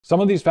Some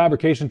of these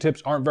fabrication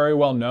tips aren't very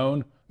well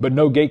known, but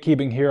no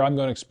gatekeeping here. I'm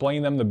going to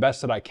explain them the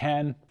best that I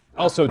can.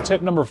 Also,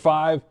 tip number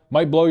 5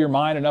 might blow your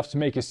mind enough to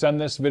make you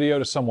send this video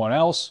to someone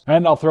else,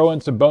 and I'll throw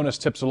in some bonus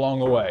tips along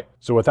the way.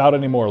 So without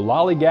any more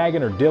lollygagging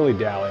or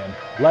dilly-dallying,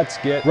 let's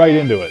get right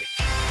into it.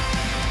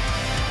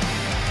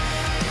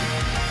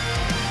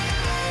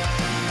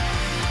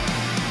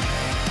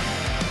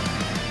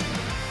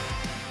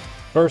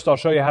 First, I'll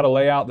show you how to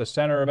lay out the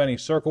center of any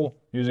circle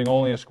using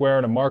only a square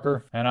and a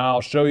marker, and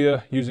I'll show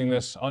you using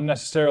this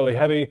unnecessarily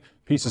heavy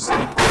piece of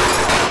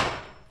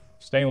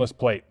stainless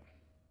plate.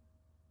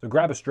 So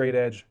grab a straight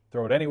edge,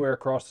 throw it anywhere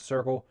across the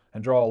circle,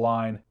 and draw a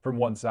line from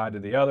one side to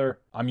the other.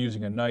 I'm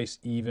using a nice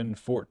even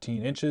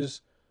 14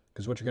 inches,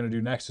 because what you're going to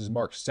do next is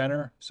mark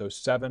center. So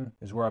 7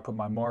 is where I put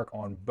my mark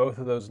on both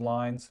of those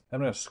lines. I'm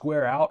going to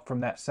square out from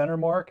that center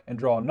mark and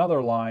draw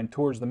another line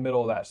towards the middle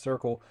of that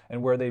circle,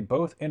 and where they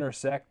both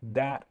intersect,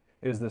 that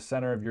is the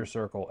center of your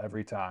circle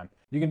every time.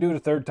 You can do it a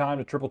third time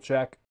to triple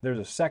check. There's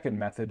a second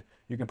method.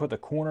 You can put the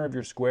corner of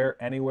your square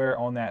anywhere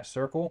on that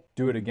circle,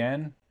 do it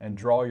again, and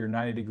draw your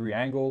 90-degree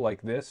angle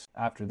like this.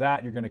 After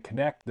that, you're going to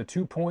connect the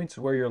 2 points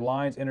where your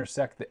lines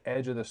intersect the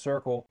edge of the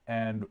circle,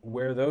 and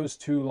where those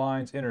 2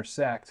 lines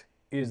intersect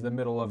is the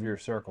middle of your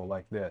circle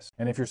like this.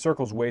 And if your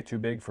circle's way too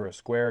big for a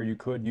square, you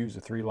could use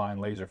a 3-line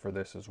laser for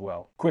this as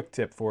well. Quick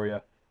tip for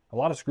you. A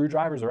lot of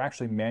screwdrivers are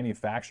actually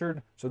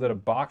manufactured so that a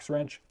box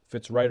wrench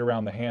fits right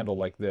around the handle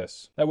like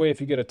this. That way,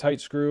 if you get a tight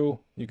screw,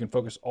 you can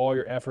focus all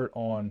your effort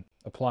on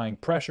applying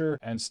pressure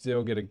and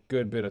still get a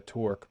good bit of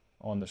torque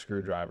on the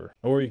screwdriver.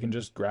 Or you can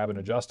just grab an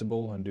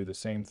adjustable and do the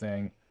same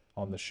thing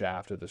on the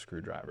shaft of the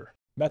screwdriver.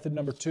 Method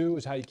number 2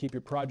 is how you keep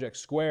your project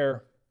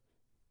square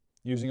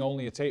using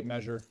only a tape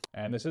measure.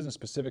 And this isn't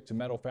specific to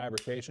metal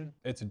fabrication.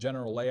 It's a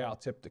general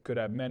layout tip that could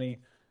have many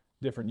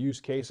different use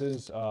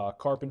cases,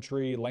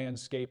 carpentry,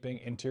 landscaping,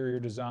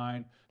 interior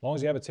design. As long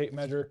as you have a tape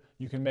measure,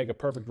 you can make a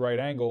perfect right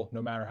angle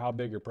no matter how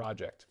big your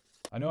project.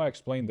 I know I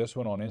explained this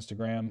one on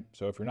Instagram,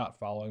 so if you're not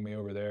following me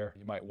over there,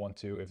 you might want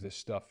to if this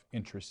stuff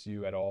interests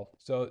you at all.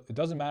 So it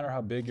doesn't matter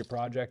how big your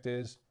project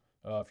is.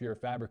 If you're a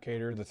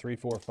fabricator, the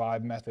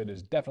 3-4-5 method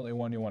is definitely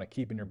one you want to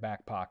keep in your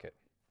back pocket.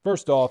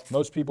 First off,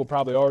 most people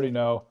probably already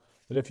know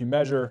that if you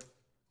measure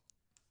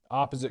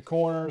opposite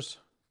corners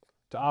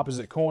to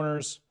opposite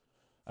corners,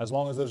 as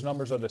long as those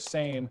numbers are the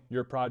same,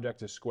 your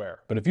project is square.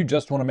 But if you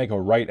just want to make a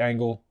right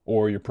angle,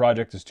 or your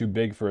project is too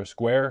big for a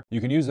square,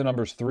 you can use the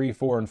numbers 3,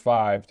 4, and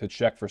 5 to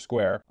check for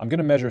square. I'm going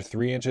to measure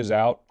 3 inches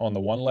out on the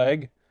one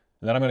leg,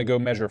 and then I'm going to go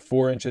measure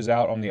 4 inches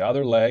out on the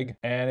other leg.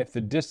 And if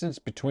the distance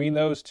between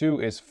those two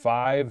is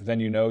 5,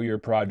 then you know your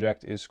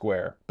project is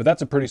square. But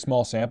that's a pretty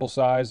small sample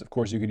size. Of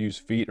course, you could use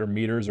feet or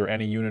meters or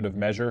any unit of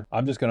measure.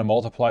 I'm just going to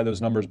multiply those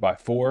numbers by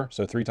 4.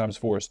 So 3 times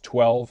 4 is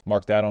 12.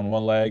 Mark that on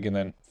one leg. And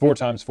then 4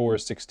 times 4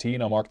 is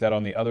 16. I'll mark that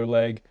on the other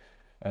leg.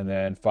 And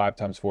then 5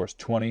 times 4 is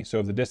 20. So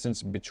if the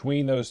distance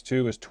between those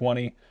two is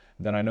 20,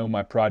 then I know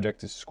my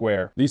project is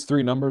square. These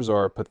 3 numbers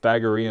are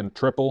Pythagorean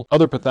triple.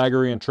 Other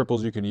Pythagorean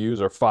triples you can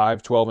use are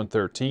 5, 12, and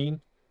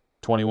 13,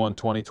 21,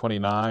 20,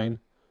 29,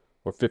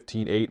 or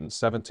 15, 8, and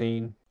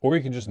 17. Or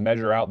you can just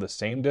measure out the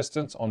same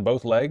distance on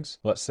both legs,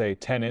 let's say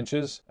 10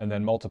 inches, and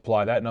then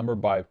multiply that number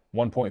by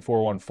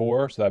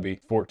 1.414, so that'd be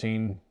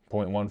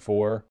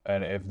 14.14.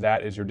 And if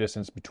that is your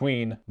distance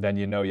between, then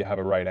you know you have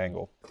a right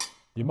angle.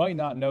 You might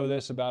not know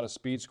this about a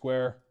speed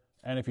square,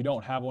 and if you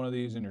don't have one of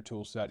these in your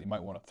tool set, you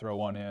might want to throw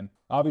one in.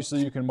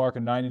 Obviously, you can mark a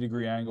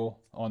 90-degree angle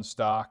on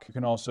stock. You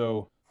can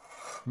also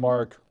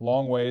mark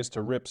long ways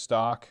to rip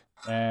stock.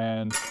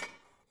 And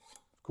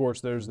of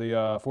course, there's the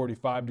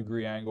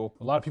 45-degree angle.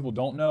 A lot of people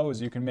don't know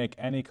is you can make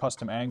any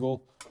custom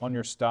angle on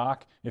your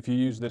stock if you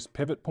use this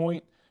pivot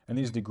point and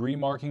these degree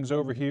markings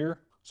over here.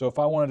 So if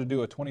I wanted to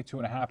do a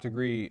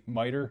 22.5-degree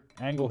miter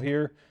angle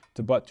here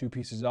to butt 2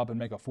 pieces up and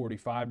make a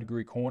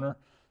 45-degree corner,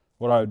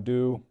 what I would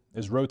do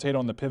is rotate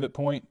on the pivot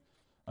point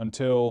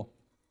until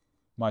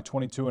my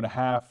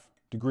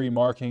 22.5-degree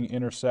marking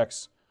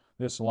intersects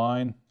this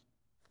line,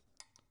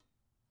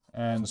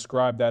 and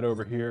scribe that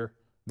over here.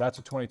 That's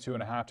a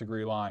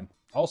 22.5-degree line.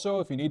 Also,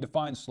 if you need to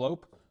find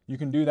slope, you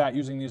can do that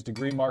using these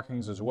degree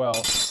markings as well.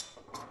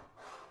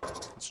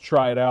 Let's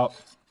try it out.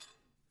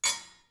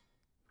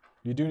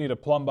 You do need a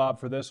plumb bob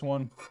for this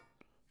one.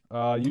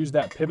 Use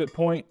that pivot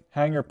point,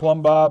 hang your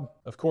plumb bob.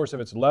 Of course,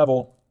 if it's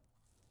level,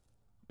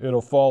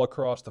 it'll fall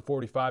across the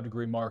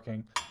 45-degree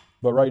marking.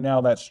 But right now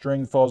that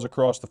string falls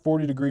across the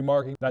 40-degree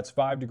marking. That's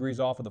 5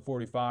 degrees off of the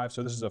 45,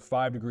 so this is a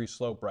 5-degree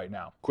slope right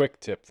now. Quick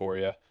tip for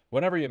you.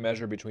 Whenever you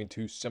measure between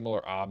 2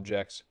 similar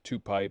objects, 2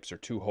 pipes or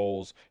 2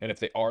 holes, and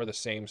if they are the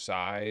same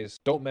size,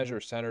 don't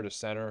measure center to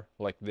center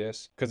like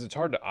this, because it's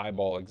hard to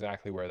eyeball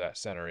exactly where that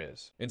center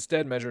is.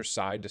 Instead, measure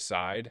side to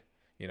side,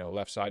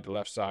 left side to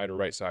left side or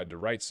right side to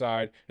right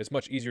side. It's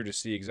much easier to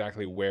see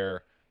exactly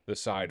where the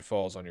side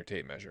falls on your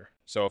tape measure.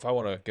 So if I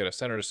want to get a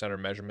center to center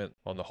measurement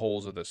on the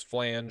holes of this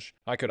flange,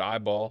 I could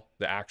eyeball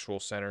the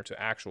actual center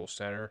to actual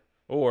center,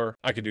 or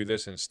I could do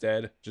this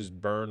instead, just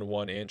burn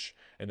 1 inch,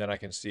 and then I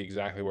can see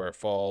exactly where it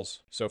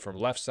falls. So from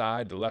left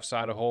side to left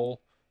side of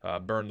hole,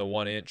 burn the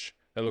 1 inch,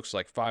 That looks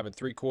like 5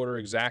 3/4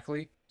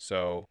 exactly.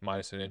 So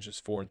minus an inch is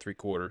 4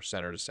 3/4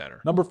 center to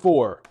center. Number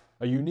 4,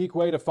 a unique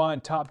way to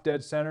find top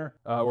dead center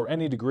or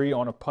any degree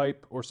on a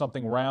pipe or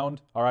something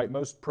round. All right,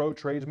 most pro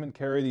tradesmen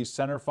carry these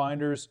center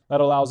finders.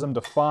 That allows them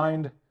to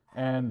find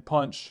and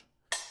punch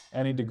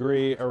any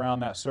degree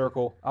around that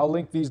circle. I'll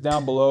link these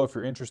down below if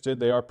you're interested.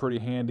 They are pretty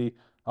handy.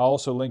 I'll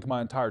also link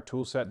my entire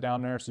tool set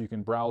down there so you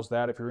can browse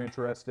that if you're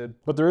interested.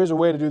 But there is a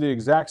way to do the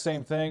exact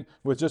same thing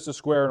with just a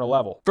square and a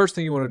level. First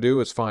thing you want to do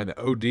is find the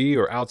OD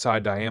or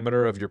outside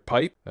diameter of your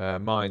pipe.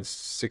 Mine's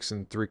 6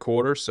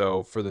 3/4,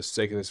 so for the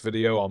sake of this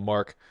video, I'll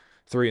mark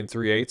 3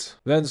 3/8.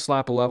 Then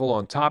slap a level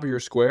on top of your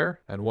square,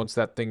 and once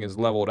that thing is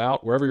leveled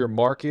out, wherever your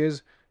mark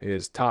is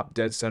top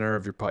dead center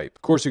of your pipe.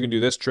 Of course, you can do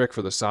this trick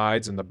for the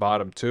sides and the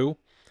bottom too.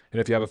 And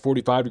if you have a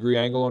 45-degree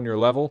angle on your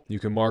level, you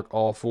can mark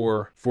all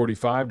 4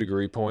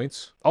 45-degree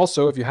points.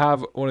 Also, if you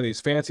have one of these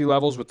fancy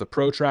levels with the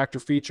protractor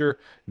feature,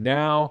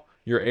 now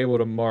you're able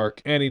to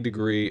mark any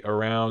degree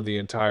around the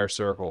entire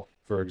circle.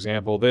 For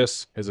example,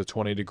 this is a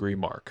 20-degree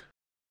mark.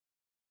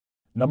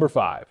 Number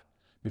 5.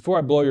 Before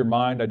I blow your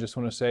mind, I just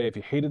want to say if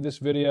you hated this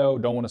video,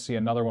 don't want to see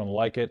another one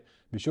like it,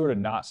 be sure to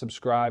not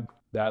subscribe.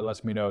 That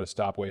lets me know to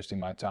stop wasting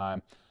my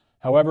time.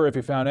 However, if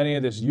you found any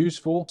of this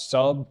useful,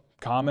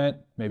 comment,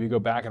 maybe go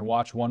back and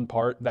watch one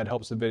part. That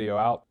helps the video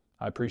out.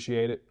 I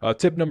appreciate it.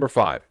 Tip number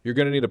 5, you're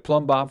going to need a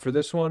plumb bob for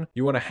this one.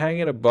 You want to hang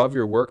it above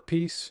your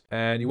workpiece,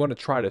 and you want to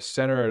try to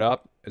center it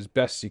up as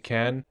best you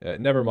can.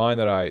 Never mind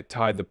that I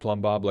tied the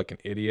plumb bob like an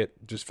idiot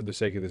just for the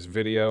sake of this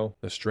video.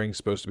 The string's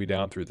supposed to be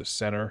down through the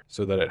center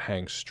so that it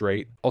hangs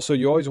straight. Also,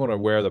 you always want to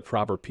wear the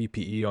proper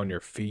PPE on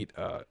your feet.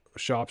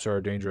 Shops are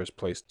a dangerous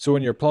place. So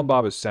when your plumb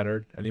bob is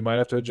centered, and you might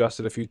have to adjust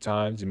it a few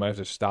times, you might have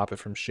to stop it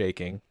from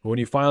shaking. But when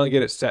you finally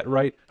get it set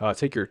right,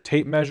 take your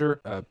tape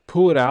measure,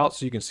 pull it out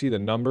so you can see the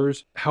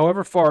numbers.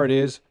 However far it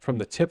is from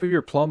the tip of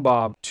your plumb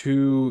bob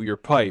to your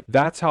pipe,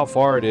 that's how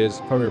far it is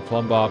from your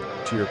plumb bob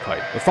to your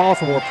pipe. But follow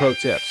for more pro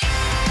tips.